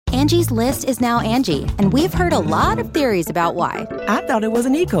Angie's List is now Angie, and we've heard a lot of theories about why. I thought it was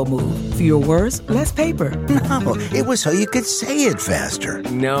an eco move. Fewer words, less paper. No, it was so you could say it faster.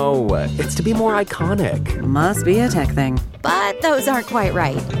 No, it's to be more iconic. Must be a tech thing. But those aren't quite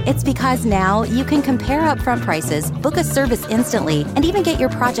right. It's because now you can compare upfront prices, book a service instantly, and even get your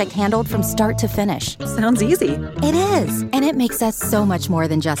project handled from start to finish. Sounds easy. It is, and it makes us so much more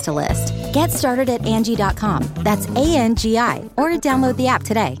than just a list. Get started at Angie.com. That's ANGI, or download the app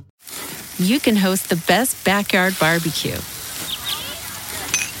today. You can host the best backyard barbecue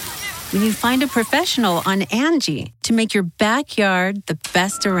when you find a professional on Angie to make your backyard the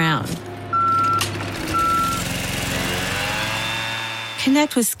best around.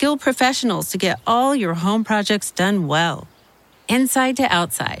 Connect with skilled professionals to get all your home projects done well. Inside to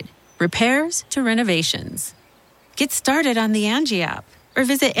outside, repairs to renovations. Get started on the Angie app or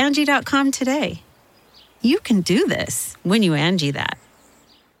visit Angie.com today. You can do this when you Angie that.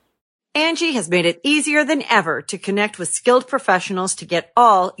 Angie has made it easier than ever to connect with skilled professionals to get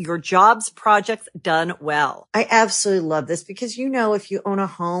all your jobs projects done well. I absolutely love this because, if you own a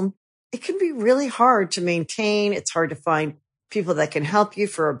home, it can be really hard to maintain. It's hard to find people that can help you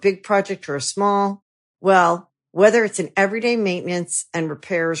for a big project or a small. Well, whether it's in everyday maintenance and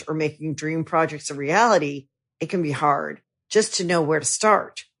repairs or making dream projects a reality, it can be hard just to know where to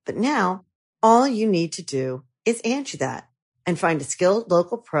start. But now all you need to do is Angie that and find a skilled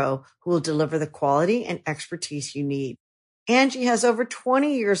local pro who will deliver the quality and expertise you need. Angie has over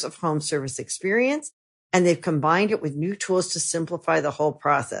 20 years of home service experience, and they've combined it with new tools to simplify the whole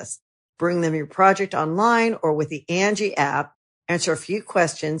process. Bring them your project online or with the Angie app, answer a few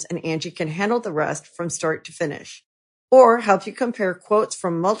questions, and Angie can handle the rest from start to finish. Or help you compare quotes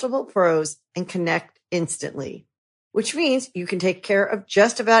from multiple pros and connect instantly, which means you can take care of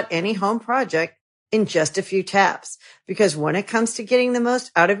just about any home project in just a few taps. Because when it comes to getting the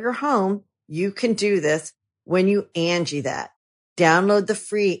most out of your home, you can do this when you Angie that. Download the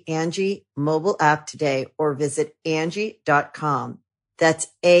free Angie mobile app today or visit Angie.com. That's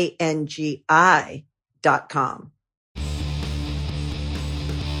ANGI.com.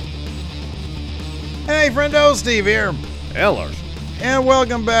 Hey, friendo, Steve here. Hey, Lars. And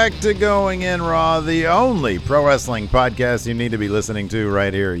welcome back to Going In Raw, the only pro wrestling podcast you need to be listening to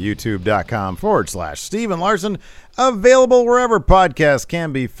right here at youtube.com/Steven Larson. Available wherever podcasts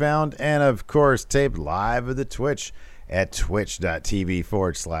can be found. And, of course, taped live at the Twitch at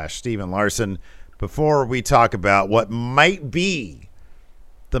twitch.tv/Steven Larson. Before we talk about what might be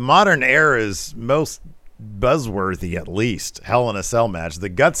the modern era's most buzzworthy, at least, Hell in a Cell match,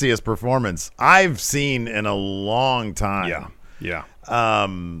 the gutsiest performance I've seen in a long time. Yeah.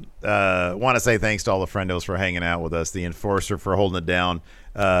 Want to say thanks to all the friendos for hanging out with us, the Enforcer for holding it down,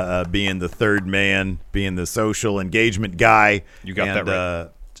 being the third man, being the social engagement guy. You got that right.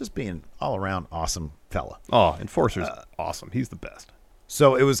 Just being all around awesome fella. Oh, Enforcer's awesome. He's the best.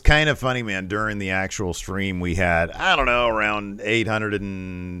 So it was kind of funny, man. During the actual stream, we had, I don't know, around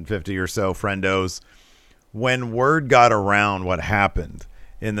 850 or so friendos. When word got around what happened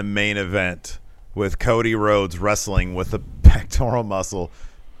in the main event with Cody Rhodes wrestling with the pectoral muscle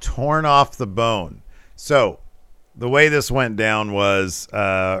torn off the bone. So the way this went down was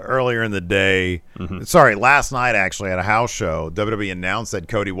earlier in the day, last night actually at a house show, WWE announced that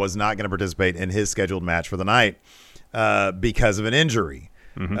Cody was not going to participate in his scheduled match for the night because of an injury.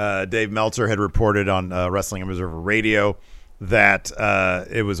 Dave Meltzer had reported on Wrestling Observer Radio that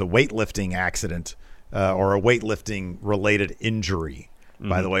it was a weightlifting accident or a weightlifting related injury.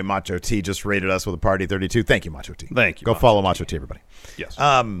 By the way, Macho T just rated us with a party 32. Thank you, Macho T. Thank you. Go follow Macho T, everybody. Yes.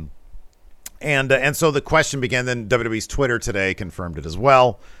 And so the question began. Then WWE's Twitter today confirmed it as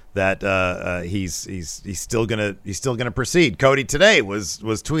well that he's still gonna proceed. Cody today was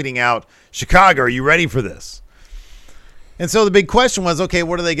tweeting out, "Chicago, are you ready for this?" And so the big question was, okay,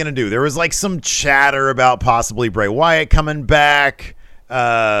 what are they gonna do? There was like some chatter about possibly Bray Wyatt coming back.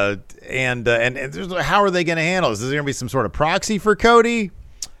 And how are they going to handle this? Is there going to be some sort of proxy for Cody?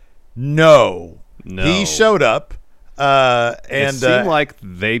 No. He showed up. And it seemed like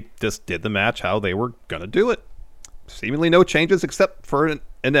they just did the match how they were going to do it. Seemingly no changes except for an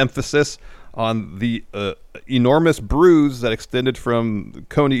emphasis on the enormous bruise that extended from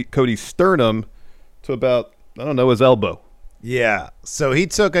Cody's sternum to about, I don't know, his elbow. Yeah. So he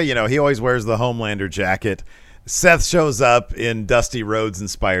took he always wears the Homelander jacket. Seth shows up in Dusty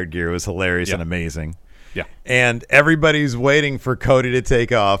Rhodes-inspired gear. It was hilarious and amazing. Yeah. And everybody's waiting for Cody to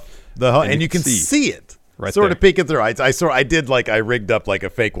take off. And you can see it. Right sort there. of peeking through. I rigged up like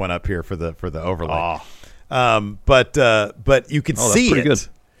a fake one up here for the overlay. But you can see it. Good.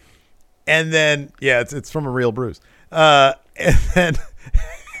 And then, it's from a real bruise. And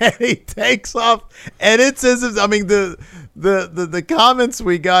and he takes off, and it's as if, I mean, the comments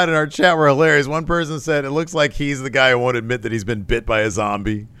we got in our chat were hilarious. One person said it looks like he's the guy who won't admit that he's been bit by a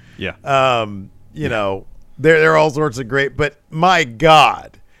zombie. Yeah. You know, there are all sorts of great, but my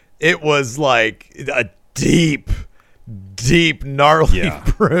God, it was like a deep, gnarly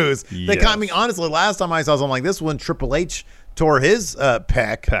bruise. Yes. I mean, honestly, last time I saw something like this, when Triple H tore his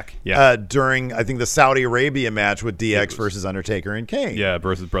pec during, I think, the Saudi Arabia match with DX versus Undertaker and Kane. Yeah,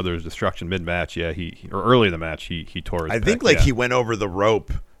 versus Brothers Destruction mid-match. Yeah, or early in the match, he tore his pec. I think he went over the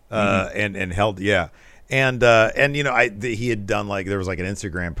rope and held, And you know, he had done there was like an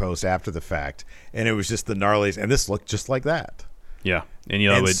Instagram post after the fact, and it was just the gnarliest, and this looked just like that. Yeah, and you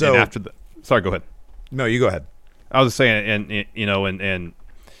know, and after the, sorry, go ahead. No, you go ahead. I was saying, and you know, and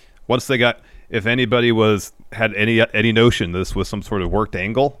once they got, if anybody had any notion this was some sort of worked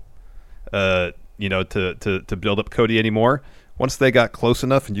angle, you know, to build up Cody anymore. Once they got close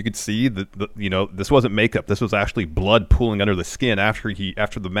enough, and you could see that, you know, this wasn't makeup. This was actually blood pooling under the skin. After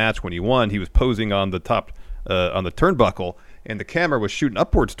the match, when he won, he was posing on the top, on the turnbuckle, and the camera was shooting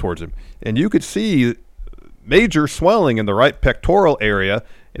upwards towards him, and you could see major swelling in the right pectoral area,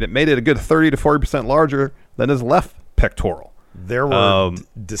 and it made it a good 30 to 40% larger than his left pectoral. There were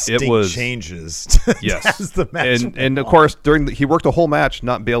distinct changes. Yes, as the match and of course he worked the whole match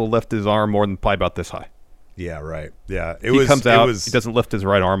not be able to lift his arm more than probably about this high. Yeah, right. Yeah, he comes out. He doesn't lift his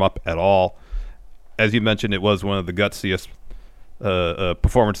right arm up at all. As you mentioned, it was one of the gutsiest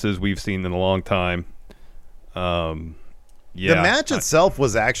performances we've seen in a long time. The match itself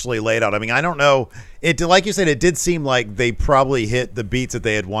was actually laid out. I mean, I don't know. Like you said, it did seem like they probably hit the beats that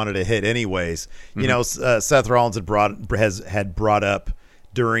they had wanted to hit anyways. You know, Seth Rollins had brought up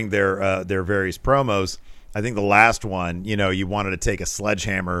during their various promos. I think the last one, you know, you wanted to take a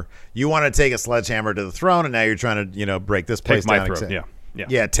sledgehammer. You wanted to take a sledgehammer to the throne, and now you're trying to, you know, break this place down. Throne.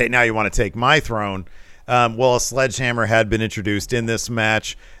 Now you want to take my throne. Well, a sledgehammer had been introduced in this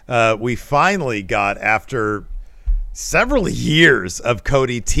match. We finally got, after several years of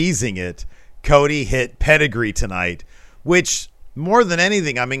Cody teasing it, Cody hit Pedigree tonight, which more than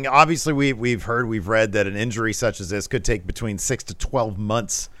anything, I mean, obviously we've read that an injury such as this could take between 6 to 12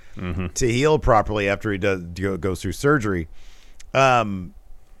 months to heal properly after he goes through surgery. I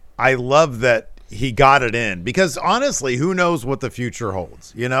love that he got it in, because honestly, who knows what the future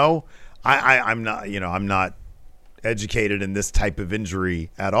holds? You know, I'm not educated in this type of injury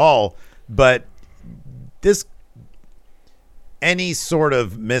at all, but any sort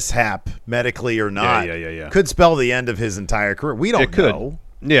of mishap, medically or not, could spell the end of his entire career. We don't know.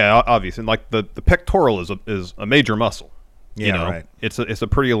 Yeah, obviously, and like the pectoral is a major muscle. You know, right. It's a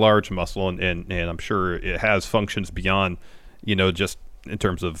pretty large muscle, and I'm sure it has functions beyond, you know, just in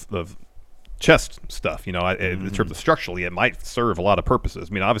terms of chest stuff. You know, in terms of structurally, it might serve a lot of purposes.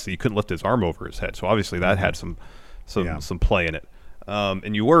 I mean, obviously, you couldn't lift his arm over his head, so obviously that had some play in it.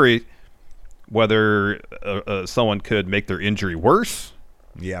 And you worry whether someone could make their injury worse,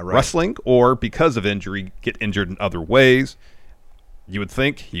 wrestling, or because of injury get injured in other ways. You would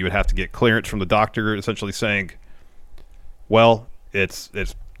think he would have to get clearance from the doctor, essentially saying, well, it's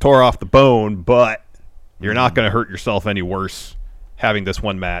tore off the bone, but you're not going to hurt yourself any worse having this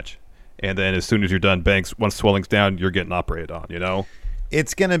one match. And then as soon as you're done, once swelling's down, you're getting operated on, you know?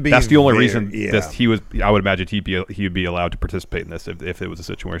 It's going to be. That's the only reason I would imagine he'd be allowed to participate in this if it was a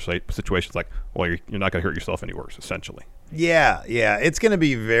situation like, well, you're not going to hurt yourself any worse, essentially. Yeah. It's going to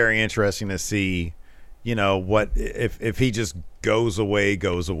be very interesting to see, you know, what if he just goes away,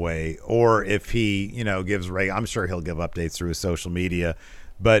 or if he, you know, I'm sure he'll give updates through his social media.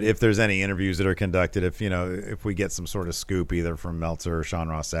 But if there's any interviews that are conducted, if we get some sort of scoop either from Meltzer or Sean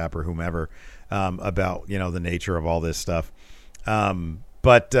Ross Sapp or whomever about, you know, the nature of all this stuff.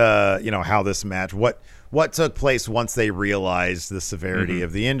 But you know, how this match, what took place once they realized the severity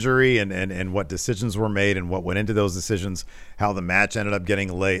of the injury and what decisions were made and what went into those decisions, how the match ended up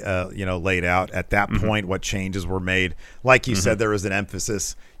getting laid out at that point, what changes were made. Like you said, there was an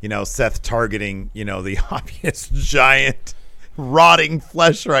emphasis, you know, Seth targeting, you know, the obvious giant rotting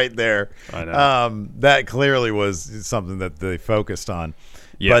flesh right there. I know. That clearly was something that they focused on.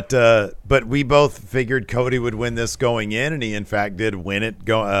 Yeah. But we both figured Cody would win this going in, and he in fact did win it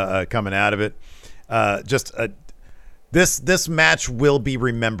coming out of it. This match will be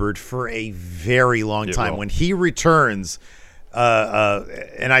remembered for a very long time. When he returns,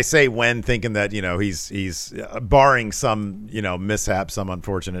 and I say when, thinking that, you know, he's barring some, you know, some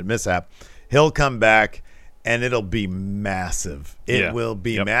unfortunate mishap, he'll come back and it'll be massive. It will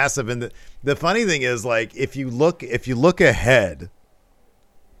be massive. And the funny thing is, like, if you look ahead,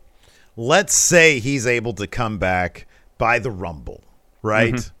 let's say he's able to come back by the Rumble.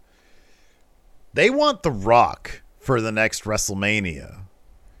 right? Mm-hmm. They want The Rock for the next WrestleMania.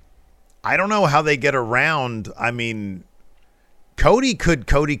 I don't know how they get around. I mean, Cody could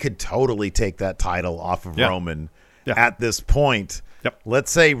totally take that title off of Roman at this point. Yep.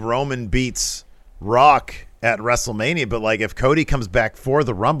 Let's say Roman beats Rock at WrestleMania, but like if Cody comes back for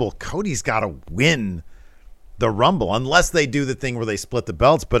the Rumble, Cody's got to win the Rumble unless they do the thing where they split the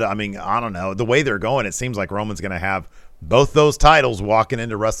belts. But I mean, I don't know. The way they're going, it seems like Roman's going to have both those titles walking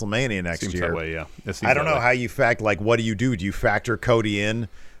into WrestleMania next Seems year. that way, yeah. I don't know how you factor. Like, what do you do? Do you factor Cody in?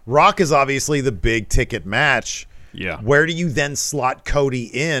 Rock is obviously the big ticket match. Yeah. Where do you then slot Cody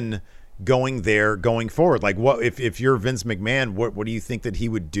in going forward? Like, what if you're Vince McMahon? What do you think that he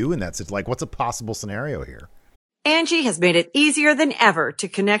would do in that situation? Like, what's a possible scenario here? Angie has made it easier than ever to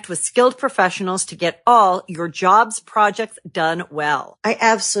connect with skilled professionals to get all your jobs projects done well. I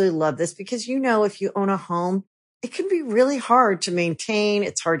absolutely love this because, you know, if you own a home, it can be really hard to maintain.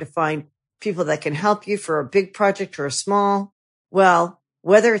 It's hard to find people that can help you for a big project or a small. Well,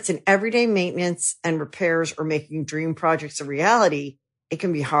 whether it's in everyday maintenance and repairs or making dream projects a reality, it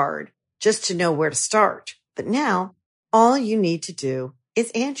can be hard just to know where to start. But now all you need to do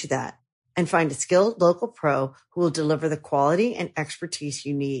is Angie that and find a skilled local pro who will deliver the quality and expertise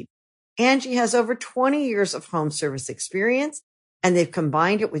you need. Angie has over 20 years of home service experience, and they've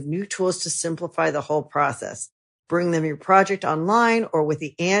combined it with new tools to simplify the whole process. Bring them your project online or with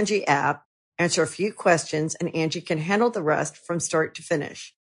the Angie app, answer a few questions, and Angie can handle the rest from start to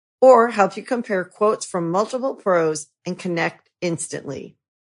finish. Or help you compare quotes from multiple pros and connect instantly,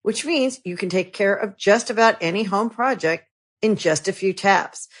 which means you can take care of just about any home project in just a few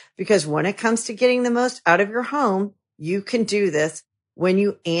taps. Because when it comes to getting the most out of your home, you can do this when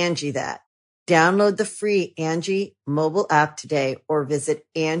you Angie that. Download the free Angie mobile app today or visit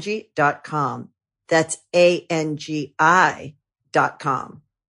Angie.com. That's ANGI.com.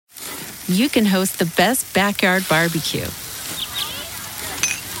 You can host the best backyard barbecue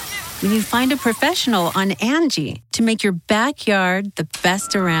when you find a professional on Angie to make your backyard the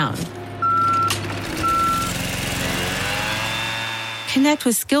best around. Connect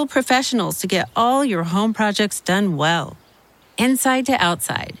with skilled professionals to get all your home projects done well. Inside to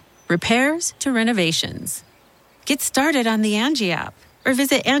outside, repairs to renovations. Get started on the Angie app or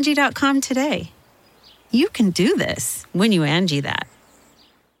visit Angie.com today. You can do this when you Angie that.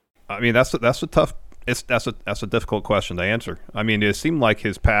 I mean, that's a difficult question to answer. I mean, it seemed like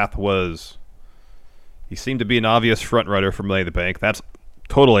his path was. He seemed to be an obvious front runner for Money in the Bank. That's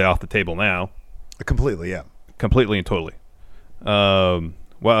totally off the table now. Completely, yeah. Completely and totally.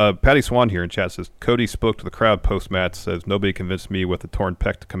 Patty Swan here in chat says Cody spoke to the crowd post-match. Says nobody convinced me with a torn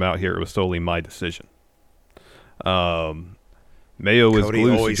pec to come out here. It was solely my decision. Mayo is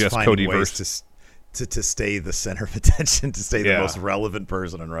glue suggests Cody versus. To stay the center of attention, to stay the most relevant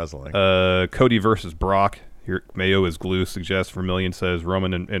person in wrestling. Cody versus Brock. Here, Mayo is glue suggests. Vermillion says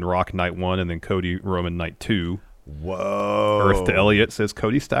Roman and Rock night 1, and then Cody Roman night 2. Whoa. Earth to Elliott says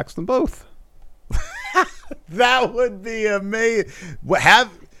Cody stacks them both. That would be amazing. Have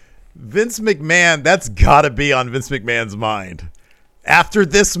Vince McMahon, that's got to be on Vince McMahon's mind. After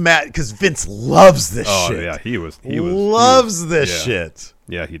this match, because Vince loves this shit. Oh, yeah, he loves this shit.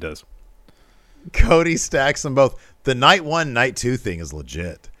 Yeah, he does. Cody stacks them both. The night 1, night 2 thing is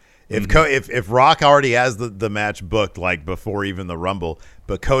legit. If Rock already has the match booked like before even the Rumble,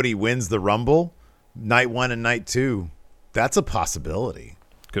 but Cody wins the Rumble, night 1 and night 2, that's a possibility.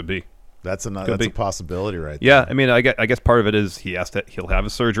 Could be. That's a possibility right there. Yeah, I mean, I guess part of it is he'll have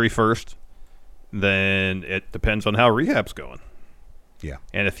his surgery first. Then it depends on how rehab's going. Yeah.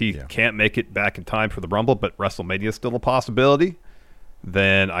 And if he can't make it back in time for the Rumble, but WrestleMania is still a possibility,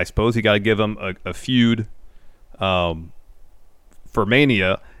 then I suppose you got to give him a feud for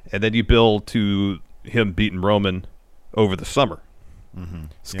Mania, and then you build to him beating Roman over the summer. Mm-hmm.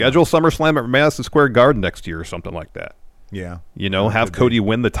 Schedule SummerSlam at Madison Square Garden next year or something like that. Yeah. You know, have Cody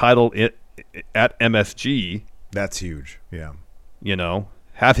win the title at MSG. That's huge. Yeah. You know,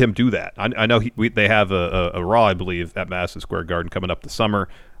 have him do that. I know they have a Raw, I believe, at Madison Square Garden coming up this summer,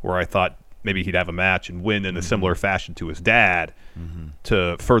 where I thought maybe he'd have a match and win in a similar fashion to his dad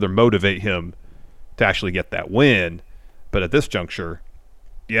to further motivate him to actually get that win. But at this juncture,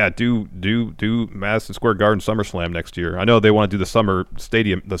 yeah, do Madison Square Garden SummerSlam next year. I know they want to do the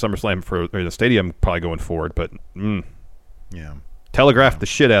SummerSlam for the stadium probably going forward, but telegraph the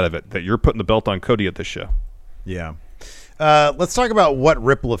shit out of it that you're putting the belt on Cody at this show. Yeah. Let's talk about what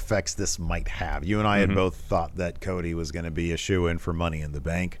ripple effects this might have. You and I had both thought that Cody was going to be a shoo-in for Money in the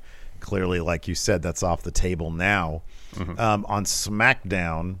Bank. Clearly, like you said, that's off the table now. On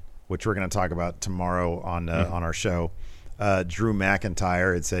SmackDown, which we're going to talk about tomorrow on our show, Drew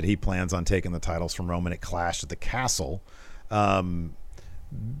McIntyre had said he plans on taking the titles from Roman at Clash at the Castle.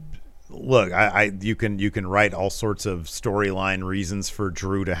 Look, you can write all sorts of storyline reasons for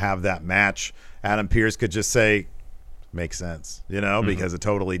Drew to have that match. Adam Pearce could just say, makes sense, because it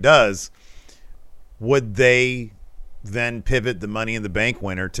totally does. Would they then pivot the Money in the Bank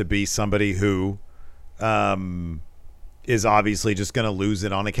winner to be somebody who is obviously just going to lose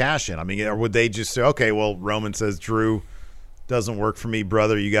it on a cash-in? I mean, or would they just say, okay, well, Roman says, Drew, doesn't work for me,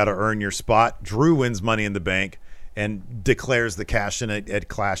 brother. You got to earn your spot. Drew wins Money in the Bank and declares the cash-in at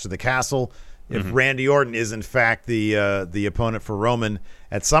Clash of the Castle. If Randy Orton is, in fact, the opponent for Roman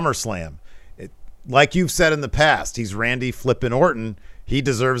at SummerSlam, like you've said in the past, he's Randy flipping Orton. He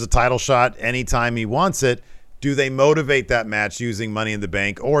deserves a title shot anytime he wants it. Do they motivate that match using Money in the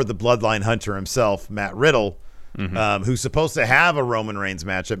Bank or the Bloodline Hunter himself, Matt Riddle, who's supposed to have a Roman Reigns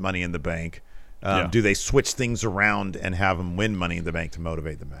match at Money in the Bank? Do they switch things around and have him win Money in the Bank to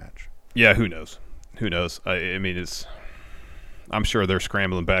motivate the match? Yeah, who knows? Who knows? I mean, I'm sure they're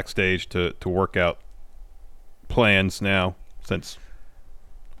scrambling backstage to work out plans now, since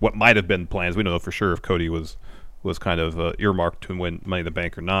what might have been plans. We don't know for sure if Cody was kind of earmarked to win Money in the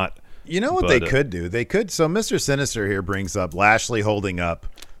Bank or not. You know what they could do? They could. So Mr. Sinister here brings up Lashley holding up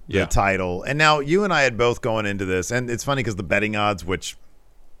the title. And now you and I had both going into this, and it's funny because the betting odds, which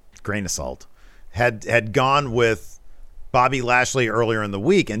grain of salt, had gone with Bobby Lashley earlier in the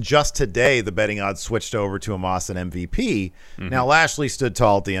week, and just today the betting odds switched over to Omos and MVP. Now Lashley stood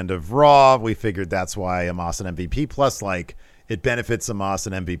tall at the end of Raw. We figured that's why Omos and MVP. Plus, it benefits Omos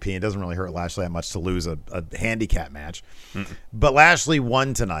and MVP. It doesn't really hurt Lashley that much to lose a handicap match. But Lashley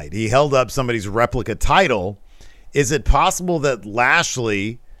won tonight. He held up somebody's replica title. Is it possible that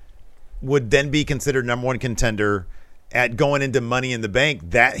Lashley would then be considered number one contender at going into Money in the Bank?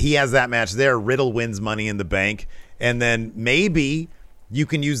 That he has that match there. Riddle wins Money in the Bank. And then maybe you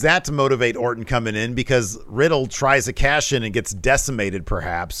can use that to motivate Orton coming in, because Riddle tries a cash in and gets decimated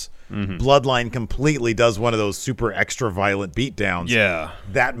perhaps. Bloodline completely does one of those super extra violent beatdowns. Yeah.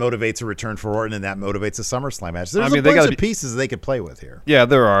 That motivates a return for Orton, and that motivates a SummerSlam match. There's a bunch of pieces they could play with here. Yeah,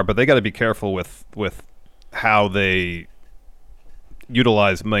 there are, but they got to be careful with how they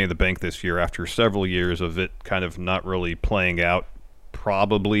utilize Money in the Bank this year after several years of it kind of not really playing out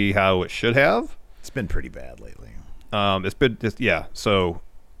probably how it should have. It's been pretty bad lately. So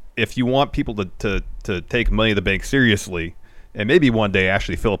if you want people to take Money in the Bank seriously, and maybe one day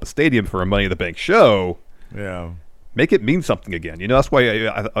actually fill up a stadium for a Money in the Bank show, make it mean something again. That's why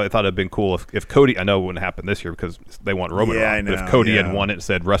I thought it'd been cool if Cody, I know it wouldn't happen this year because they want Roman around, but if Cody had won it and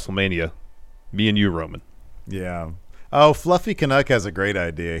said WrestleMania, me and you, Roman. Yeah. Oh, Fluffy Canuck has a great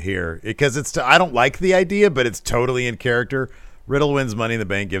idea here, because I don't like the idea, but it's totally in character. Riddle wins Money in the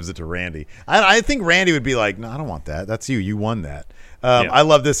Bank, gives it to Randy. I think Randy would be like, no, I don't want that. That's you. You won that. I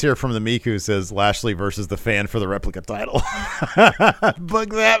love this here from the Miku, who says Lashley versus the Fan for the replica title. Book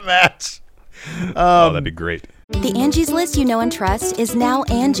that match. That'd be great. The Angie's List you know and trust is now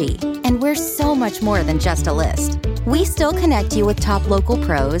Angie, and we're so much more than just a list. We still connect you with top local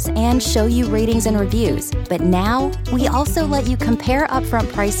pros and show you ratings and reviews, but now we also let you compare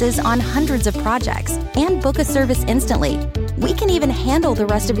upfront prices on hundreds of projects and book a service instantly. We can even handle the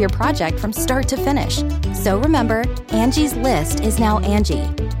rest of your project from start to finish. So remember, Angie's List is now Angie,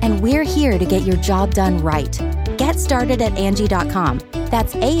 and we're here to get your job done right. Get started at Angie.com.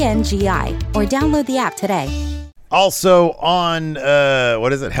 That's ANGI, or download the app today. Also on,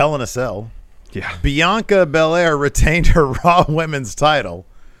 Hell in a Cell. Yeah. Bianca Belair retained her Raw Women's title.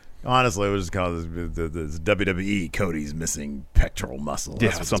 Honestly, it was just called this WWE Cody's Missing Pectoral Muscle.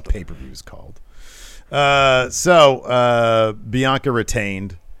 That's what this pay-per-view is called. So Bianca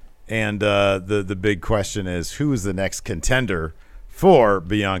retained, and the big question is, who is the next contender for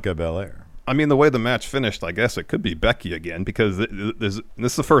Bianca Belair? I mean, the way the match finished, I guess it could be Becky again, because this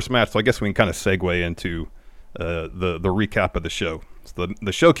is the first match, so I guess we can kind of segue into the recap of the show. So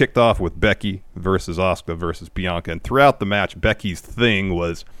the show kicked off with Becky versus Asuka versus Bianca, and throughout the match, Becky's thing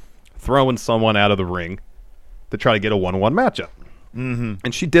was throwing someone out of the ring to try to get a 1-on-1 matchup.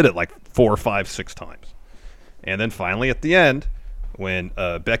 And she did it like 4, 5, 6 times. And then finally at the end, when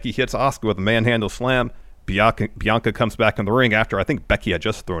Becky hits Asuka with a manhandle slam, Bianca comes back in the ring after I think Becky had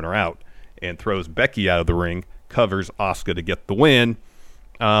just thrown her out, and throws Becky out of the ring, covers Asuka to get the win.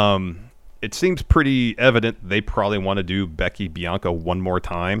 It seems pretty evident they probably want to do Becky-Bianca one more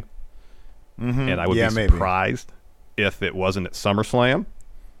time. And I would be surprised if it wasn't at SummerSlam.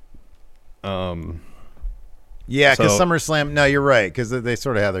 Yeah, because SummerSlam, no, you're right, because they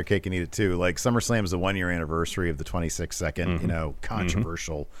sort of have their cake and eat it too. Like, SummerSlam is the 1-year anniversary of the 26-second,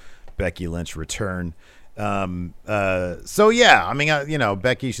 controversial Becky Lynch return. So yeah, I mean,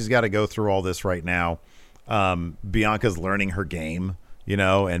 Becky, she's got to go through all this right now. Bianca's learning her game,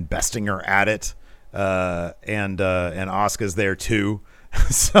 and besting her at it. And Asuka's there too.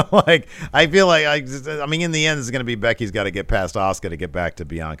 So I feel like in the end, it's going to be Becky's got to get past Asuka to get back to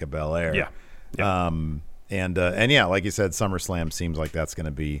Bianca Belair. Yeah. And yeah, like you said, SummerSlam seems like that's going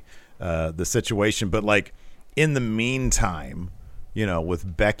to be the situation. But in the meantime,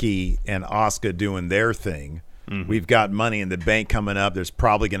 with Becky and Asuka doing their thing, we've got Money in the Bank coming up. There's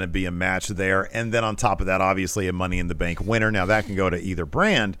probably going to be a match there. And then on top of that, obviously a Money in the Bank winner. Now that can go to either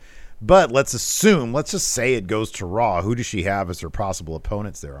brand, but let's just say it goes to Raw. Who does she have as her possible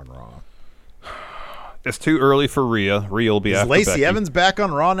opponents there on Raw? It's too early for Rhea. Rhea will be after Lacey Becky. Evans back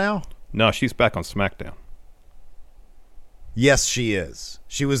on Raw now? No, she's back on SmackDown. Yes, she is.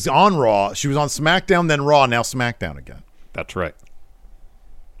 She was on Raw. She was on SmackDown, then Raw, now SmackDown again. That's right.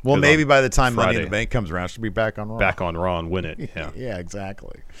 Well, maybe by the time Friday. Money in the Bank comes around, she'll be back on Raw. Back on Raw and win it. Yeah. Yeah,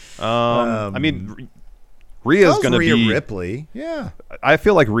 exactly. Rhea's going to be Rhea Ripley. Yeah. I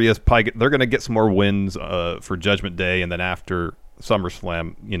feel like Rhea's probably they're going to get some more wins for Judgment Day, and then after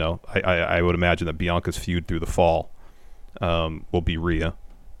SummerSlam, I would imagine that Bianca's feud through the fall will be Rhea.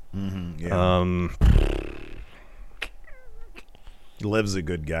 Yeah. Liv's a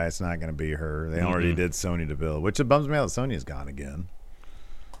good guy. It's not going to be her. They already did Sonya Deville, which it bums me out that Sonya's gone again.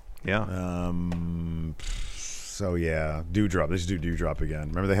 Yeah. So yeah, Doudrop. They should do Doudrop again.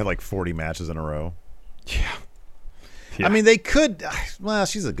 Remember they had 40 matches in a row. Yeah. I mean, they could. Well,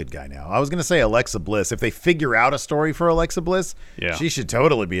 she's a good guy now. I was going to say Alexa Bliss. If they figure out a story for Alexa Bliss, she should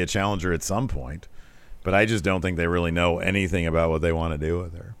totally be a challenger at some point. But I just don't think they really know anything about what they want to do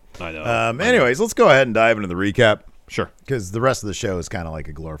with her. I know. Anyways, let's go ahead and dive into the recap. Sure. Because the rest of the show is kind of like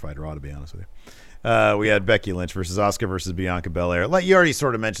a glorified Raw, to be honest with you. We had Becky Lynch versus Asuka versus Bianca Belair. You already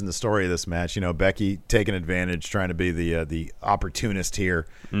sort of mentioned the story of this match. Becky taking advantage, trying to be the opportunist here.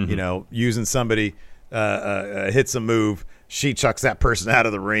 Using somebody hits a move. She chucks that person out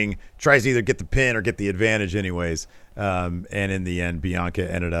of the ring, tries to either get the pin or get the advantage anyways. And in the end, Bianca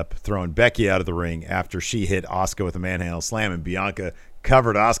ended up throwing Becky out of the ring after she hit Asuka with a manhandle slam, and Bianca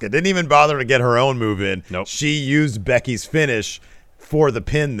covered Asuka. Didn't even bother to get her own move in. Nope. She used Becky's finish for the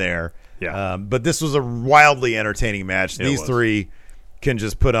pin there. Yeah. But this was a wildly entertaining match. These was. three can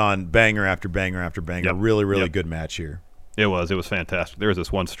just put on banger after banger after banger. Yep. Really, really Yep. good match here. It was fantastic. There was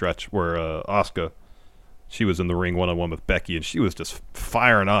this one stretch where Asuka, she was in the ring one-on-one with Becky, and she was just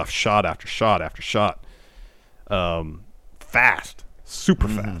firing off shot after shot after shot. Fast. Super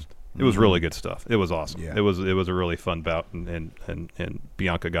fast. It was really good stuff. It was awesome. Yeah. It was a really fun bout, and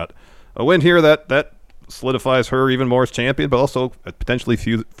Bianca got a win here that solidifies her even more as champion, but also potentially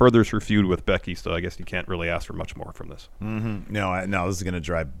furthers her feud with Becky. So I guess you can't really ask for much more from this. No, this is going to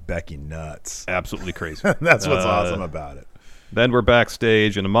drive Becky nuts. Absolutely crazy. That's what's awesome about it. Then we're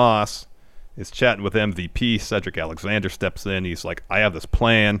backstage, and Amos is chatting with MVP. Cedric Alexander steps in. He's like, I have this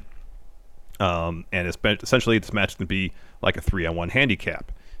plan. And essentially this match can be like a 3-on-1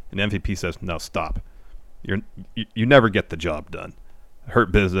 handicap. And MVP says, no, stop. You never get the job done.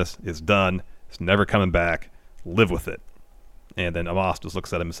 Hurt Business is done. It's never coming back. Live with it. And then Amos just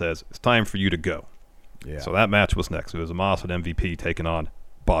looks at him and says, it's time for you to go. Yeah. So that match was next. It was Amos and MVP taking on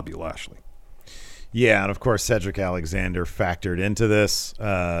Bobby Lashley. Yeah, and of course Cedric Alexander factored into this.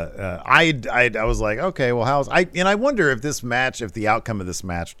 I was like, okay, well, I wonder if the outcome of this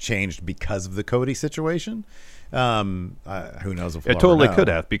match changed because of the Cody situation. Who knows if we'll It totally ever know. could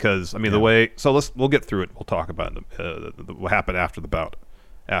have, because the way. So we'll get through it. We'll talk about what happened after the bout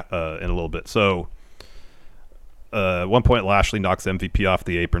in a little bit. So at one point, Lashley knocks MVP off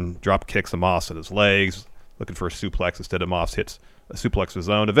the apron, drop kicks Amos at his legs, looking for a suplex. Instead, Amos hits a suplex of his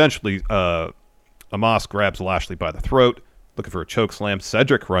own. Eventually, Amos grabs Lashley by the throat, looking for a choke slam.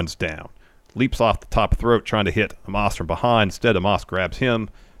 Cedric runs down, leaps off the top throat, trying to hit Amos from behind. Instead, Amos grabs him,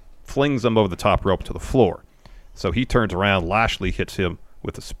 flings him over the top rope to the floor. So he turns around. Lashley hits him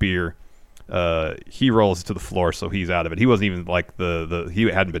with a spear. He rolls to the floor, so he's out of it. He wasn't even like he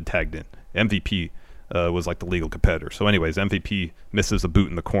hadn't been tagged in. MVP was like the legal competitor. So anyways, MVP misses a boot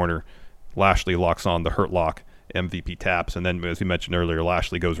in the corner. Lashley locks on the Hurt Lock. MVP taps, and then, as we mentioned earlier,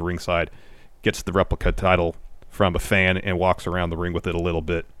 Lashley goes ringside, gets the replica title from a fan, and walks around the ring with it a little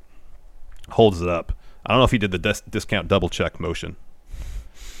bit. Holds it up. I don't know if he did the discount double check motion.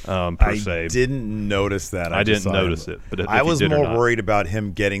 Per se. I didn't notice that. I didn't notice it. But I was more worried about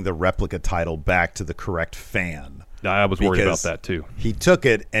him getting the replica title back to the correct fan. I was worried about that too. He took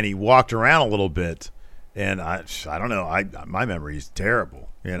it and he walked around a little bit, and I don't know. My memory is terrible.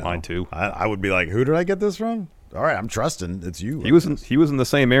 Mine too. I would be like, who did I get this from? all right, I'm trusting it's you. He was in the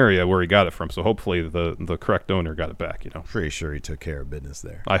same area where he got it from, so hopefully the correct owner got it back. Pretty sure he took care of business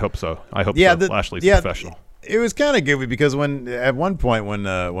there. I hope so. So. Lashley's professional. It was kind of goofy because at one point when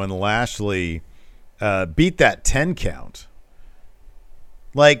Lashley beat that 10 count,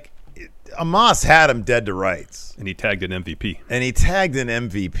 like Amos had him dead to rights, and he tagged an MVP.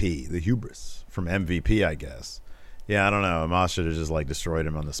 The hubris from MVP, I guess. Yeah, I don't know. Amos should have just like destroyed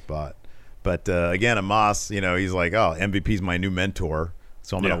him on the spot. But again, Amos, he's like, oh, MVP's my new mentor,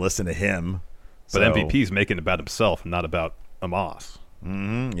 so I'm going to listen to him. But MVP's making it about himself and not about Amos.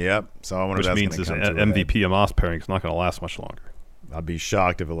 Mm-hmm, yep. So I wonder which if that's means this MVP Amos pairing is not going to last much longer. I'd be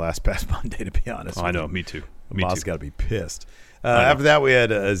shocked if it lasts past Monday, to be honest. I know, me too. Amos got to be pissed. After that, we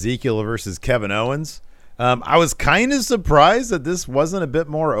had Ezekiel versus Kevin Owens. I was kind of surprised that this wasn't a bit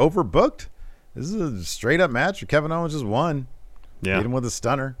more overbooked. This is a straight-up match. Kevin Owens just won. Yeah. Beat him with a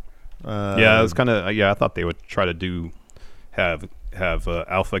stunner. It was kind of I thought they would try to have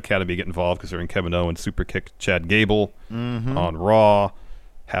Alpha Academy get involved because they're in Kevin Owens super kick Chad Gable on Raw,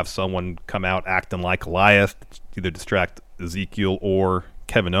 have someone come out acting like Elias, either distract Ezekiel or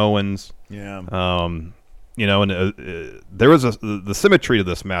Kevin Owens. Yeah. There was the symmetry to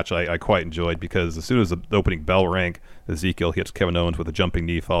this match I quite enjoyed because as soon as the opening bell rang, Ezekiel hits Kevin Owens with a jumping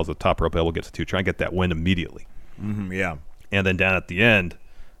knee, follows the top rope elbow, gets a 2, try and get that win immediately. Mm-hmm, yeah. And then down at the end,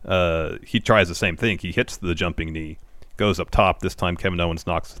 he tries the same thing. He hits the jumping knee, goes up top. This time Kevin Owens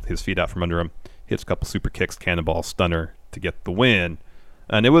knocks his feet out from under him, hits a couple super kicks, cannonball, stunner to get the win.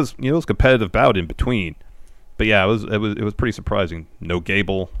 And it was a competitive bout in between. But yeah, it was pretty surprising. No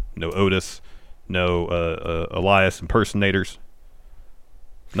Gable, no Otis, no Elias impersonators.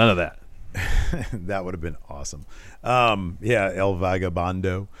 None of that. That would have been awesome. El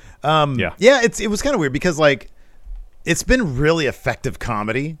Vagabondo. Yeah, it was kind of weird because like it's been really effective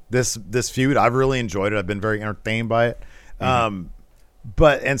comedy, this feud. I've really enjoyed it. I've been very entertained by it.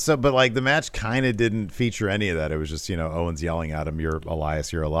 But the match kind of didn't feature any of that. It was just, Owens yelling at him, you're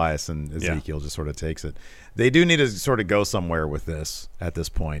Elias, and Ezekiel just sort of takes it. They do need to sort of go somewhere with this at this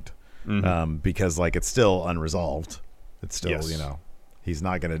point. Because like it's still unresolved. It's still, he's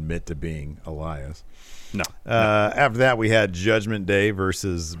not going to admit to being Elias. No. After that, we had Judgment Day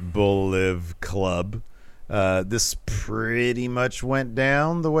versus Bull Live Club. This pretty much went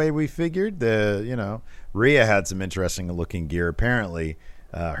down the way we figured. Rhea had some interesting looking gear. Apparently,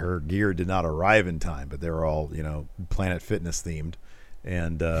 her gear did not arrive in time, but they were all, Planet Fitness themed.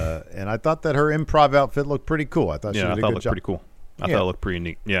 And I thought that her improv outfit looked pretty cool. I thought she did a good job. It looked pretty cool. I thought it looked pretty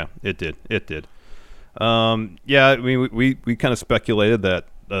neat. Yeah, it did. I mean, we kind of speculated that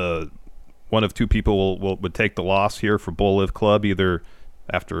one of two people would take the loss here for Bull Live Club, either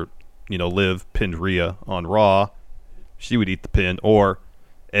after Liv pinned Rhea on Raw, she would eat the pin, or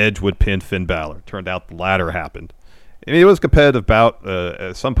Edge would pin Finn Balor. Turned out the latter happened. I mean, it was a competitive bout.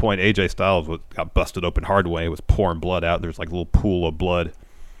 At some point, AJ Styles got busted open hard way. It was pouring blood out. There's like a little pool of blood.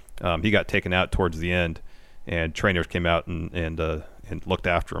 He got taken out towards the end, and trainers came out and looked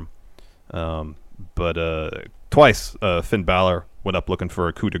after him. But twice Finn Balor went up looking for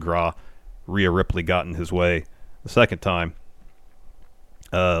a coup de grace. Rhea Ripley got in his way. The second time,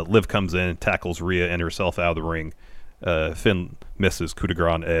 Liv comes in, tackles Rhea and herself out of the ring. Finn misses coup de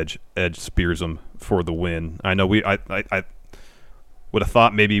grace on Edge. Edge spears him for the win. I know I would have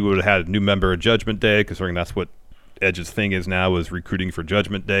thought maybe we would have had a new member of Judgment Day, considering that's what Edge's thing is now, is recruiting for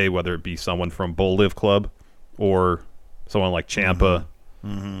Judgment Day, whether it be someone from Bull Live Club or someone like Ciampa.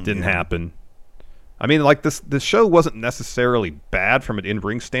 Didn't happen. I mean, like this show wasn't necessarily bad from an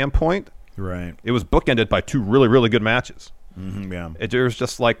in-ring standpoint. Right. It was bookended by two really, really good matches. Yeah. It was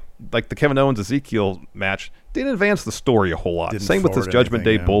just like the Kevin Owens Ezekiel match didn't advance the story a whole lot. Same with this Judgment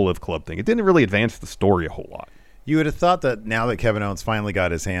Day Bull Live Club thing. It didn't really advance the story a whole lot. You would have thought that now that Kevin Owens finally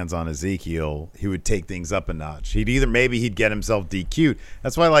got his hands on Ezekiel, he would take things up a notch. He'd get himself DQ'd.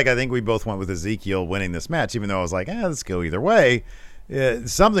 That's why, I think we both went with Ezekiel winning this match, even though I was like, let's go either way.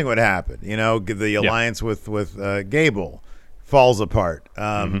 Something would happen. The alliance with Gable falls apart.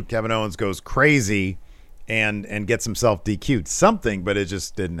 Kevin Owens goes crazy and gets himself DQ'd. Something, but it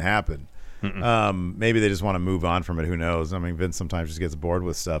just didn't happen. Maybe they just want to move on from it. Who knows? I mean, Vince sometimes just gets bored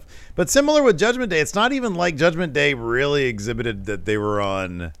with stuff. But similar with Judgment Day, it's not even like Judgment Day really exhibited that they were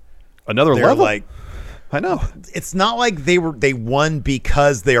on another level. I know. It's not like they won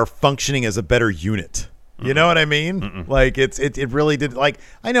because they are functioning as a better unit. You know what I mean? Like it really did. Like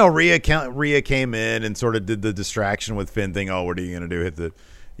I know Rhea came in and sort of did the distraction with Finn thing. Oh, what are you gonna do? Hit the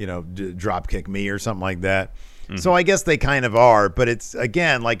drop kick me or something like that. So I guess they kind of are, but it's,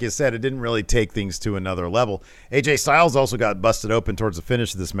 again, like you said, it didn't really take things to another level. AJ Styles also got busted open towards the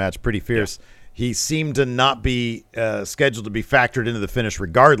finish of this match pretty fierce. He seemed to not be scheduled to be factored into the finish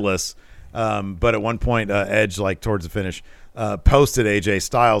regardless. But at one point, Edge, like towards the finish, posted AJ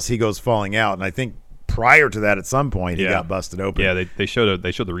Styles. He goes falling out, and I think prior to that, at some point, he got busted open. Yeah, they showed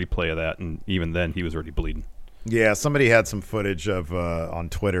the replay of that, and even then, he was already bleeding. Yeah, somebody had some footage of on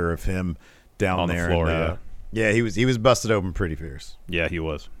Twitter of him down on there the floor. And, yeah, he was busted open pretty fierce. Yeah, he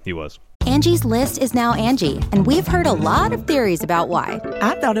was. Angie's List is now Angie, and we've heard a lot of theories about why.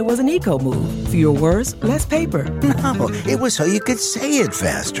 I thought it was an eco move. Fewer words, less paper. No, it was so you could say it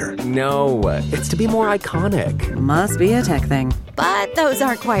faster. No, it's to be more iconic. Must be a tech thing. But those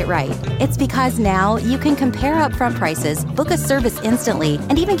aren't quite right. It's because now you can compare upfront prices, book a service instantly,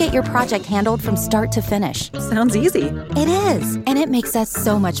 and even get your project handled from start to finish. Sounds easy. It is, and it makes us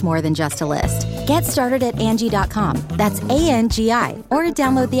so much more than just a list. Get started at Angie.com. That's ANGI, or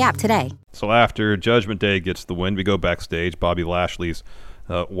download the app today. So after Judgment Day gets the win, we go backstage. Bobby Lashley's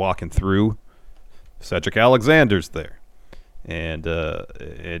walking through. Cedric Alexander's there, and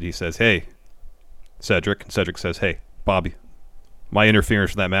he says, "Hey, Cedric." And Cedric says, "Hey, Bobby, my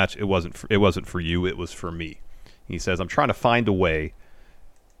interference in that match, it wasn't for you, it was for me." He says, "I'm trying to find a way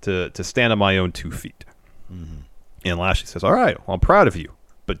to stand on my own 2 feet." Mm-hmm. And Lashley says, "All right, well, I'm proud of you,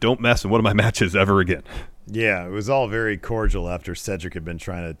 but don't mess in one of my matches ever again." Yeah, it was all very cordial after Cedric had been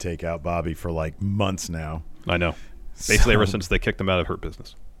trying to take out Bobby for like months now. I know. Basically, ever since they kicked him out of Hurt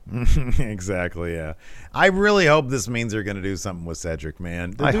Business. Exactly, yeah. I really hope this means they're going to do something with Cedric,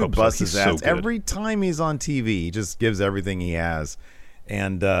 man. The dude busts his ass every time he's on TV. He just gives everything he has.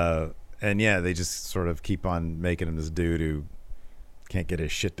 And yeah, they just sort of keep on making him this dude who can't get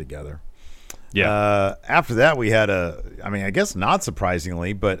his shit together. Yeah. After that, we had I guess not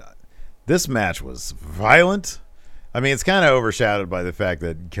surprisingly, but this match was violent. I mean, it's kind of overshadowed by the fact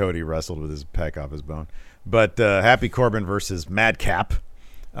that Cody wrestled with his pec off his bone. But Happy Corbin versus Madcap,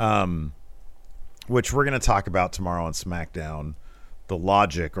 which we're going to talk about tomorrow on SmackDown, the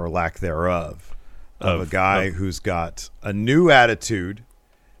logic or lack thereof of a guy who's got a new attitude,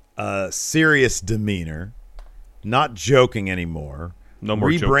 a serious demeanor, not joking anymore, no more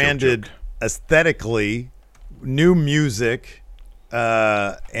rebranded joke. Aesthetically, new music,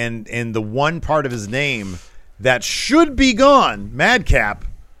 and the one part of his name that should be gone, Madcap,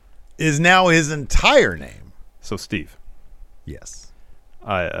 is now his entire name. So, Steve. Yes.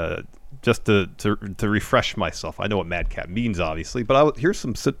 I just to refresh myself. I know what Madcap means, obviously, but here's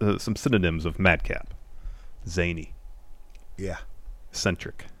some synonyms of Madcap: zany. Yeah.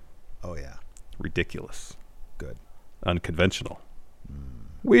 Eccentric. Oh yeah. Ridiculous. Good. Unconventional.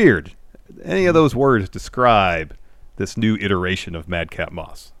 Weird. Any of those words describe this new iteration of Madcap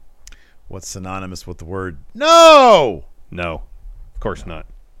Moss? What's synonymous with the word no? No. Of course not.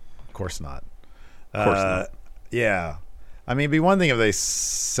 Of course not. Of course not. Yeah. I mean, it'd be one thing if they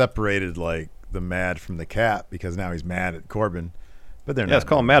separated like the Mad from the Cap, because now he's mad at Corbin. But they're not. Yeah, it's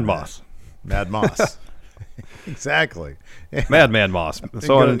called Mad Moss. Mad Moss. Exactly. Madman Moss.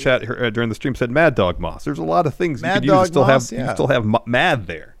 Someone in chat during the stream said Mad Dog Moss. There's a lot of things Mad you could use. Dog Moss, you still have Mad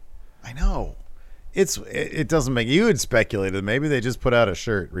there. I know. It doesn't make you had speculated maybe they just put out a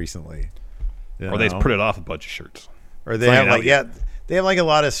shirt recently. Or they just put it off a bunch of shirts. Or they have they have like a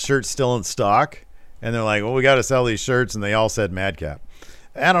lot of shirts still in stock, and they're like, well, we got to sell these shirts, and they all said Madcap.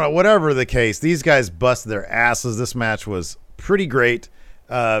 I don't know, whatever the case, these guys busted their asses. This match was pretty great,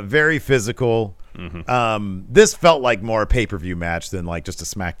 very physical. Mm-hmm. This felt like more a pay-per-view match than like just a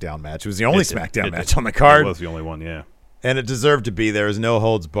SmackDown match. It was the only SmackDown match on the card. It was the only one, yeah. And it deserved to be. There was no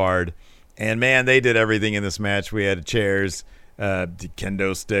holds barred. And, man, they did everything in this match. We had chairs,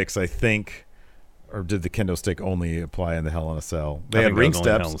 kendo sticks, I think. Or did the kendo stick only apply in the Hell in a Cell? They had ring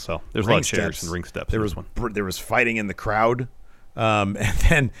steps. There's a lot of chairs and ring steps. There was fighting in the crowd.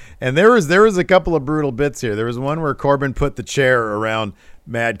 And there was a couple of brutal bits here. There was one where Corbin put the chair around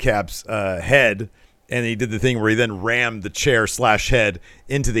Madcap's head, and he did the thing where he then rammed the chair / head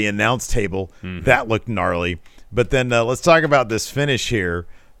into the announce table. Mm. That looked gnarly. But then let's talk about this finish here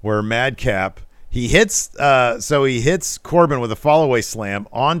where Madcap, he hits Corbin with a follow-away slam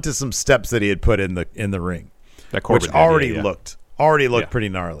onto some steps that he had put in the ring, which already looked pretty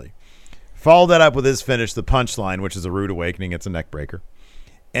gnarly. Followed that up with his finish, the punchline, which is a rude awakening. It's a neck breaker.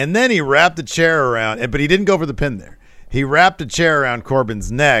 And then he wrapped the chair around, but he didn't go for the pin there. He wrapped a chair around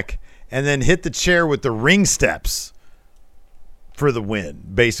Corbin's neck and then hit the chair with the ring steps for the win.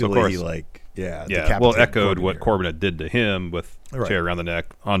 Basically, well, echoed what Corbin had did to him with chair around the neck,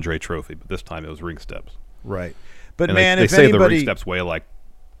 Andre Trophy, but this time it was ring steps. Right. But and man, they if say anybody, the ring steps weigh like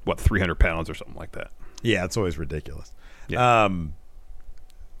 300 pounds or something like that. Yeah, it's always ridiculous. Yeah.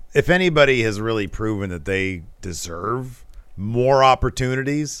 If anybody has really proven that they deserve more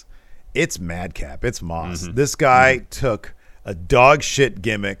opportunities it's Madcap. It's Moss. This guy took a dog shit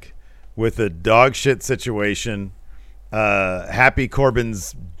gimmick with a dog shit situation, Happy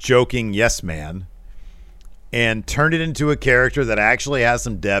Corbin's joking yes man, and turned it into a character that actually has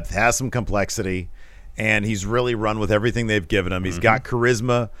some depth, has some complexity, and he's really run with everything they've given him. He's got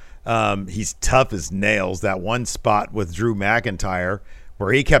charisma. He's tough as nails. That one spot with Drew McIntyre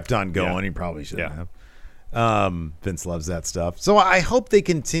where he kept on going, he probably shouldn't have. Vince loves that stuff. So I hope they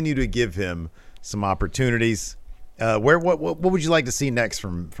continue to give him some opportunities. What would you like to see next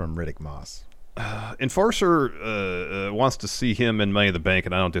from Riddick Moss? Enforcer wants to see him in Money in the Bank,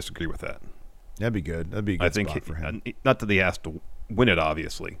 and I don't disagree with that. That'd be good. That'd be a good spot for him. Not that he has to win it,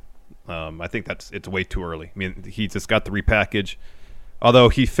 obviously. I think it's way too early. I mean, he just got the repackage. Although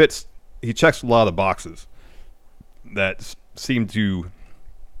he checks a lot of the boxes that seem to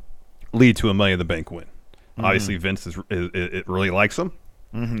lead to a Money in the Bank win. Obviously, Vince it really likes him.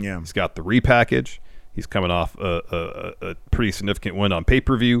 Yeah, he's got the repackage. He's coming off a pretty significant win on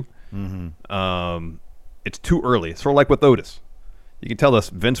pay-per-view. It's too early. It's sort of like with Otis. You can tell us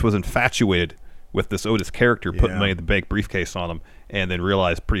Vince was infatuated with this Otis character, putting Money in the Bank briefcase on him, and then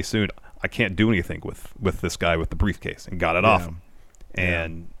realized pretty soon, I can't do anything with this guy with the briefcase, and got it off him.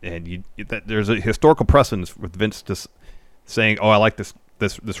 And there's a historical precedence with Vince just saying, "Oh, I like this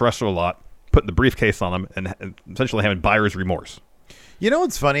wrestler a lot," putting the briefcase on him, and essentially having buyer's remorse. You know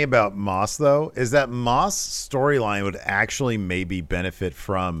what's funny about Moss, though, is that Moss' storyline would actually maybe benefit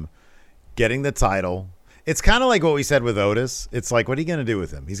from getting the title. It's kind of like what we said with Otis. It's like, what are you going to do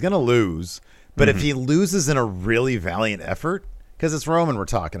with him? He's going to lose. But if he loses in a really valiant effort, because it's Roman we're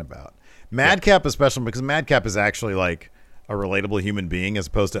talking about. Madcap is special because Madcap is actually like a relatable human being as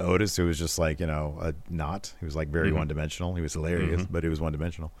opposed to Otis, who was just like, he was like very one-dimensional. He was hilarious, but he was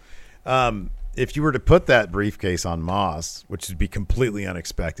one-dimensional. If you were to put that briefcase on Moss, which would be completely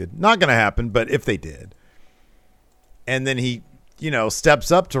unexpected, not going to happen, but if they did, and then he,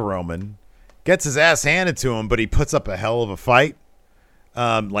 steps up to Roman, gets his ass handed to him, but he puts up a hell of a fight,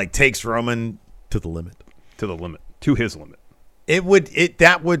 takes Roman to the limit. To his limit.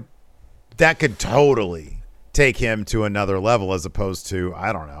 That could totally take him to another level as opposed to,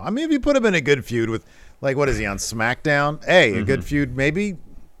 I don't know. I mean, if you put him in a good feud with, what is he on SmackDown? Hey, a good feud, maybe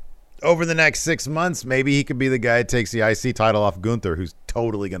over the next 6 months, maybe he could be the guy who takes the IC title off Gunther, who's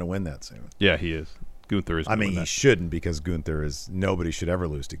totally going to win that soon. Yeah, he is. Gunther is. I mean, he shouldn't, because Gunther is, nobody should ever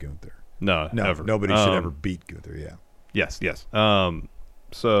lose to Gunther. No, never. Nobody should ever beat Gunther, yeah. Yes.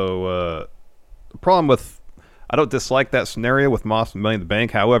 So the problem with, I don't dislike that scenario with Moss and Money in the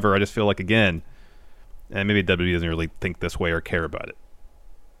Bank. However, I just feel like, again, and maybe WWE doesn't really think this way or care about it,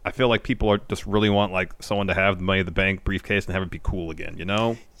 I feel like people are just really want someone to have the Money in the Bank briefcase and have it be cool again,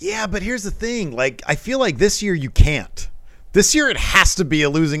 Yeah, but here's the thing. I feel like this year you can't. This year it has to be a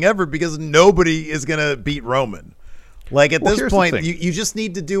losing effort because nobody is going to beat Roman. At this point, you just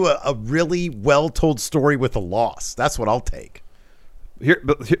need to do a really well-told story with a loss. That's what I'll take. Here,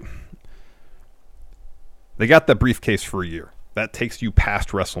 they got that briefcase for a year. That takes you past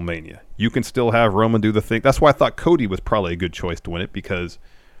WrestleMania. You can still have Roman do the thing. That's why I thought Cody was probably a good choice to win it, because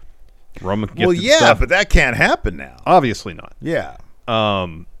Roman can get stuff. But that can't happen now. Obviously not. Yeah.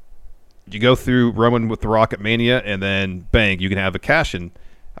 You go through Roman with the Rock at Mania, and then bang, you can have a cash-in.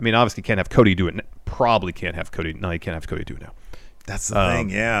 I mean, obviously, you can't have Cody do it. Probably can't have Cody. No, you can't have Cody do it now. That's the thing.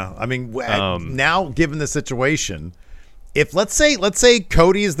 Yeah. I mean, now given the situation, if let's say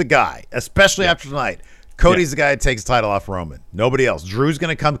Cody is the guy, especially after tonight, Cody's the guy that takes the title off Roman. Nobody else. Drew's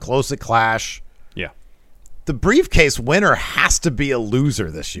going to come close at Clash. Yeah. The briefcase winner has to be a loser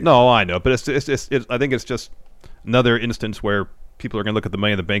this year. No, I know, but it's I think it's just another instance where people are going to look at the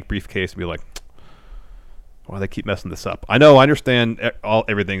Money in the Bank briefcase and be like, why do they keep messing this up? I know, I understand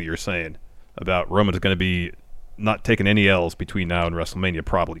everything that you're saying about Roman's going to be not taking any L's between now and WrestleMania,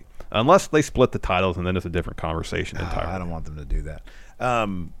 probably. Unless they split the titles, and then it's a different conversation entirely. I don't want them to do that.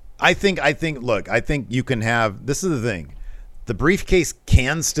 I think you can have, this is the thing. The briefcase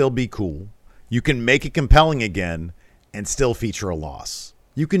can still be cool. You can make it compelling again and still feature a loss.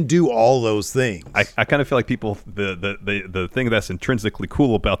 You can do all those things. I kind of feel like people, the thing that's intrinsically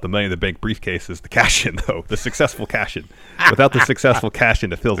cool about the Money in the Bank briefcase is the cash-in, though, the successful cash-in. Without the successful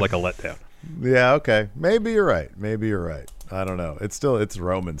cash-in, it feels like a letdown. Yeah, okay. Maybe you're right. I don't know. It's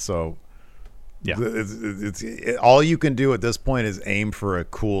Roman, so yeah. It's all you can do at this point is aim for a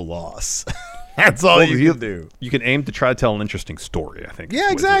cool loss. That's all you can do. You can aim to try to tell an interesting story, I think.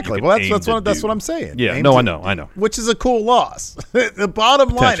 Yeah, exactly. Well, that's what I'm saying. Yeah, I know. Which is a cool loss. The bottom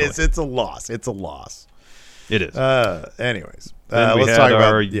line is it's a loss. It's a loss. It is. Anyways, let's talk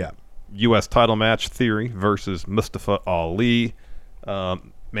about U.S. title match, Theory versus Mustafa Ali.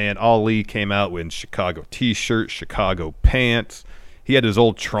 man, Ali came out with Chicago T-shirts, Chicago pants. He had his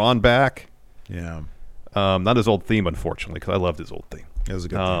old Tron back. Yeah. Not his old theme, unfortunately, because I loved his old theme. It was a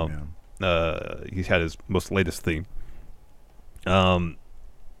good theme, He had his most latest theme. Got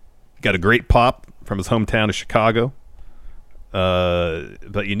a great pop from his hometown of Chicago.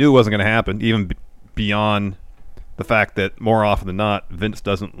 But you knew it wasn't going to happen, even beyond the fact that more often than not, Vince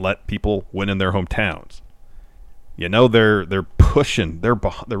doesn't let people win in their hometowns. You know, they're pushing. They're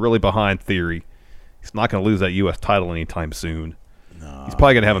really behind Theory. He's not going to lose that U.S. title anytime soon. No, he's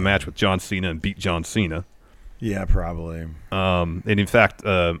probably going to have a match with John Cena and beat John Cena. Yeah, probably. And in fact,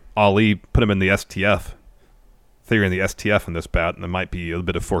 Ali put him in the STF. Theory in the STF in this bout, and there might be a little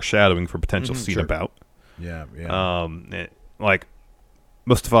bit of foreshadowing for potential Cena bout. Yeah. Like,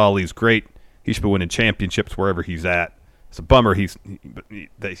 Mustafa Ali's great. He should be winning championships wherever he's at. It's a bummer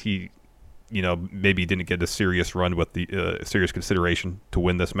that he maybe didn't get a serious run with the serious consideration to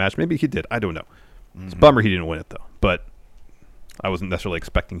win this match. Maybe he did. I don't know. It's a bummer he didn't win it, though. But I wasn't necessarily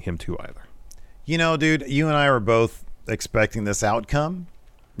expecting him to either. You know, dude, you and I were both expecting this outcome.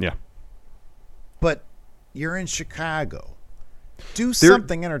 Yeah. But you're in Chicago. Do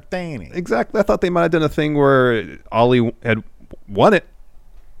something entertaining. Exactly. I thought they might have done a thing where Ali had won it,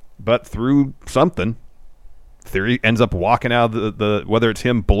 but through something, Theory ends up walking out of the whether it's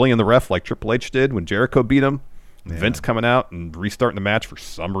him bullying the ref like Triple H did when Jericho beat him, Vince coming out and restarting the match for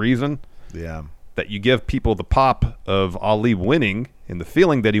some reason. Yeah. That you give people the pop of Ali winning and the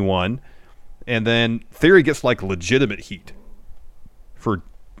feeling that he won, and then Theory gets like legitimate heat for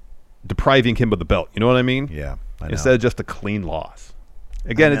depriving him of the belt. You know what I mean? Yeah. I know. Instead of just a clean loss.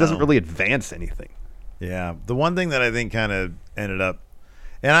 Again, it doesn't really advance anything. Yeah. The one thing that I think kind of ended up,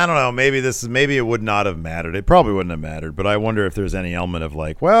 and I don't know, maybe it would not have mattered. It probably wouldn't have mattered, but I wonder if there's any element of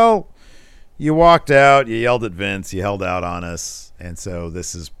like, well, you walked out, you yelled at Vince, you held out on us, and so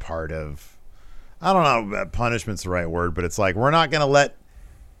this is part of, I don't know, punishment's the right word, but it's like, we're not going to let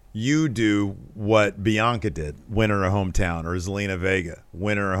you do what Bianca did, win her hometown, or Zelina Vega,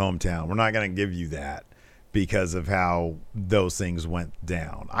 win her hometown. We're not going to give you that because of how those things went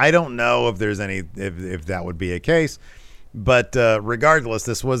down. I don't know if there's any, if that would be a case, but regardless,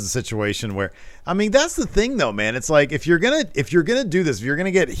 this was a situation where, I mean, that's the thing though, man. It's like, if you're gonna do this, if you're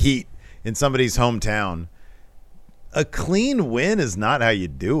gonna get heat in somebody's hometown, a clean win is not how you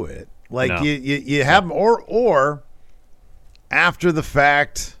do it. Like no. you have them, or after the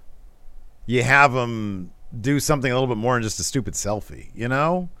fact, you have them do something a little bit more than just a stupid selfie, you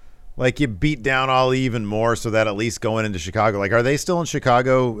know? Like you beat down Ali even more so that at least going into Chicago, like, are they still in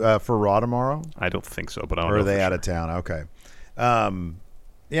Chicago for Raw tomorrow? I don't think so, but I don't know. Or are they out sure. of town? Okay.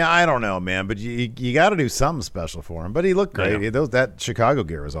 Yeah, I don't know, man, but you got to do something special for him. But he looked great. That Chicago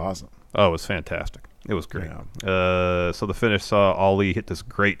gear was awesome. Oh, it was fantastic. It was great. Yeah. So the finish saw Ali hit this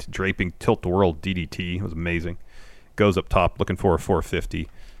great draping tilt-the-world DDT. It was amazing. Goes up top looking for a 450.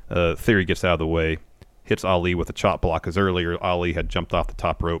 Theory gets out of the way. Hits Ali with a chop block, because earlier Ali had jumped off the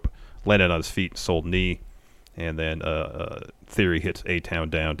top rope, landed on his feet, sold knee, and then Theory hits A-Town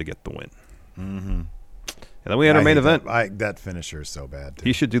down to get the win. Mm-hmm. And then we had our main event. That finisher is so bad, too.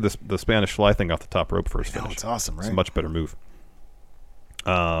 He should do the Spanish fly thing off the top rope for his finish. It's awesome, right? It's a much better move.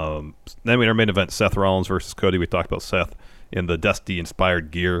 Then we had our main event, Seth Rollins versus Cody. We talked about Seth in the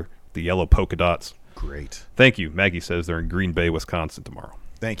Dusty-inspired gear, the yellow polka dots. Great. Thank you. Maggie says they're in Green Bay, Wisconsin tomorrow.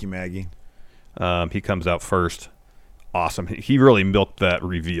 Thank you, Maggie. He comes out first. Awesome. He really milked that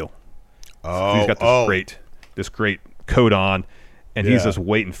reveal. Oh, he's got this great coat on, and he's just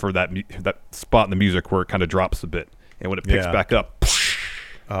waiting for that spot in the music where it kind of drops a bit, and when it picks back up,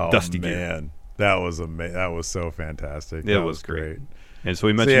 Dusty gear. That was amazing. That was so fantastic. It was great. And so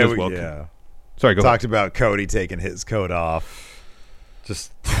we mentioned as well. Yeah. Sorry, go Talked ahead. about Cody taking his coat off.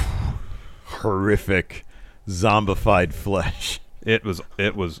 Just horrific, zombified flesh. It was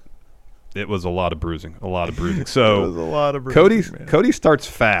a lot of bruising. So it was a lot of bruising, Cody starts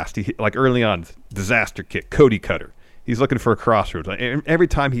fast. He like early on, disaster kick, Cody cutter. He's looking for a crossroads. Every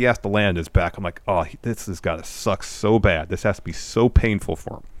time he has to land his back, I'm like, oh, this has got to suck so bad. This has to be so painful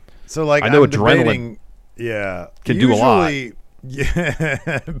for him. So like, I know I'm adrenaline can do a lot.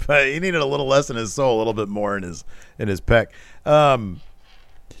 Yeah, but he needed a little less in his soul, a little bit more in his pec.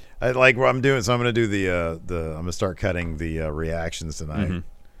 I like what I'm doing, so I'm going to do I'm going to start cutting the reactions tonight.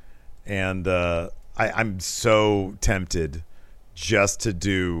 Mm-hmm. And I'm so tempted just to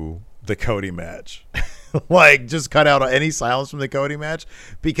do the Cody match. Like, just cut out any silence from the Cody match,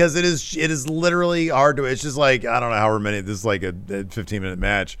 because it is literally hard to. It's just like, I don't know however many. This is like a 15-minute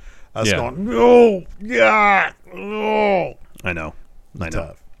match. Going, no, yeah, no. I know. It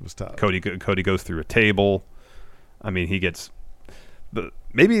was tough. Cody goes through a table. I mean, he gets one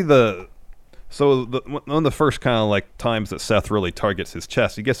of the first kind of like times that Seth really targets his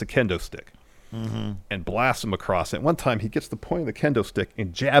chest, he gets a kendo stick and blasts him across it. One time he gets the point of the kendo stick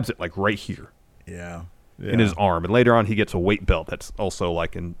and jabs it like right here. Yeah. In his arm. And later on he gets a weight belt that's also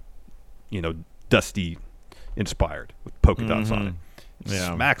like Dusty inspired with polka dots on it.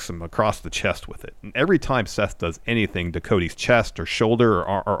 Smacks him across the chest with it. And every time Seth does anything to Cody's chest or shoulder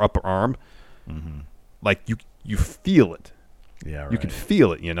or upper arm, like you feel it. Yeah, right. You can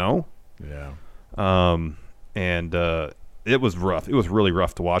feel it, Yeah. And it was rough. It was really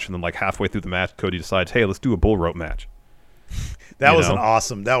rough to watch. And then like halfway through the match, Cody decides, hey, let's do a bull rope match. That was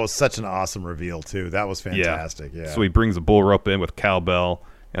such an awesome reveal too. That was fantastic. Yeah. So he brings a bull rope in with cowbell,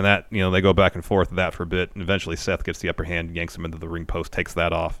 and that they go back and forth with that for a bit, and eventually Seth gets the upper hand, yanks him into the ring post, takes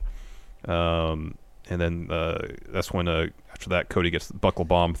that off, and then that's when after that Cody gets the buckle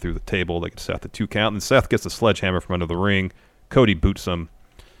bomb through the table. They get Seth a 2 count, and Seth gets a sledgehammer from under the ring. Cody boots him.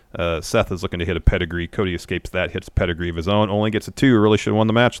 Seth is looking to hit a pedigree. Cody escapes that, hits a pedigree of his own, only gets a 2. Really should have won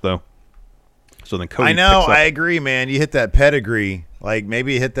the match though. So then Cody I agree, man. You hit that pedigree, like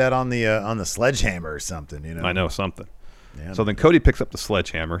maybe you hit that on the sledgehammer or something, I know, something. Yeah, so then Cody picks up the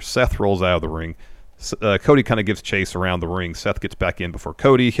sledgehammer. Seth rolls out of the ring. Cody kind of gives chase around the ring. Seth gets back in before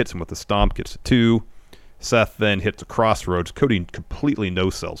Cody, hits him with the stomp, gets a 2. Seth then hits a crossroads. Cody completely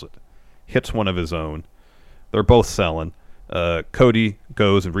no-sells it. Hits one of his own. They're both selling. Cody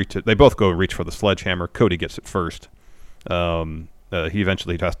goes and they both go and reach for the sledgehammer. Cody gets it first. He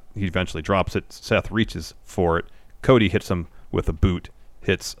eventually drops it. Seth reaches for it. Cody hits him with a boot,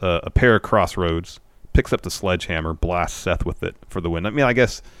 hits a pair of crossroads, picks up the sledgehammer, blasts Seth with it for the win. I mean, I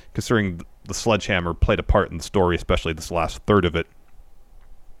guess considering the sledgehammer played a part in the story, especially this last third of it,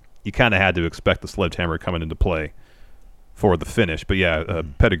 you kind of had to expect the sledgehammer coming into play for the finish. But yeah,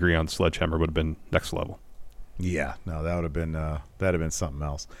 pedigree on sledgehammer would have been next level. Yeah, no, that'd have been something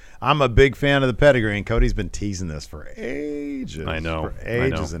else. I'm a big fan of the pedigree, and Cody's been teasing this for ages. I know, for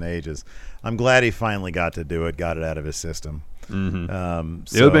ages and ages. I'm glad he finally got to do it, got it out of his system. It would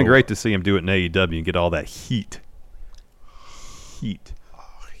have been great to see him do it in AEW and get all that heat. Heat,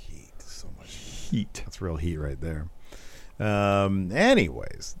 so much heat. That's real heat right there.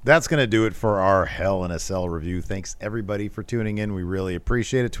 Anyways, that's going to do it for our Hell in a Cell review. Thanks, everybody, for tuning in. We really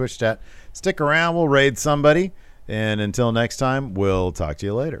appreciate it. Twitch chat, stick around. We'll raid somebody. And until next time, we'll talk to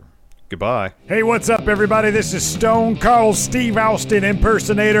you later. Goodbye. Hey, what's up, everybody? This is Stone Cold Steve Austin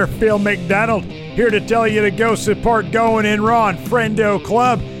impersonator Phil McDonald, here to tell you to go support Going In Raw and Friendo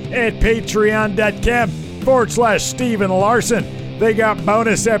Club at patreon.com/Steven Larson. They got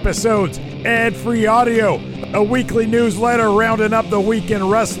bonus episodes, ad-free audio, a weekly newsletter rounding up the week in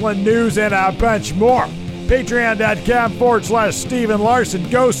wrestling news, and a bunch more. Patreon.com/Steven Larson.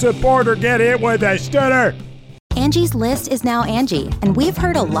 Go support or get hit with a stunner. Angie's List is now Angie, and we've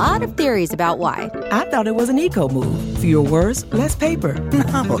heard a lot of theories about why. I thought it was an eco move. Fewer words, less paper.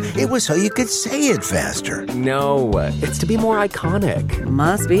 No, it was so you could say it faster. No, it's to be more iconic.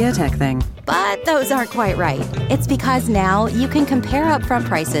 Must be a tech thing. But those aren't quite right. It's because now you can compare upfront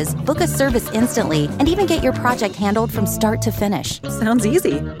prices, book a service instantly, and even get your project handled from start to finish. Sounds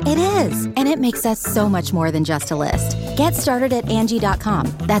easy. It is, and it makes us so much more than just a list. Get started at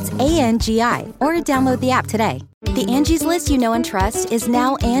Angie.com. That's ANGI, or download the app today. The Angie's List you know and trust is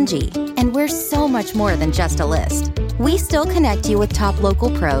now Angie, and we're so much more than just a list. We still connect you with top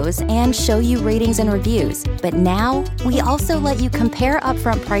local pros and show you ratings and reviews, but now we also let you compare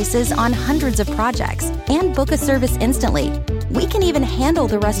upfront prices on hundreds of projects and book a service instantly. We can even handle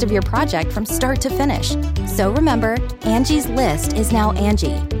the rest of your project from start to finish. So remember, Angie's List is now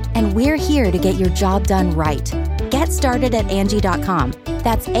Angie, and we're here to get your job done right. Get started at Angie.com.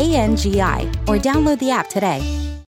 That's ANGI, or download the app today.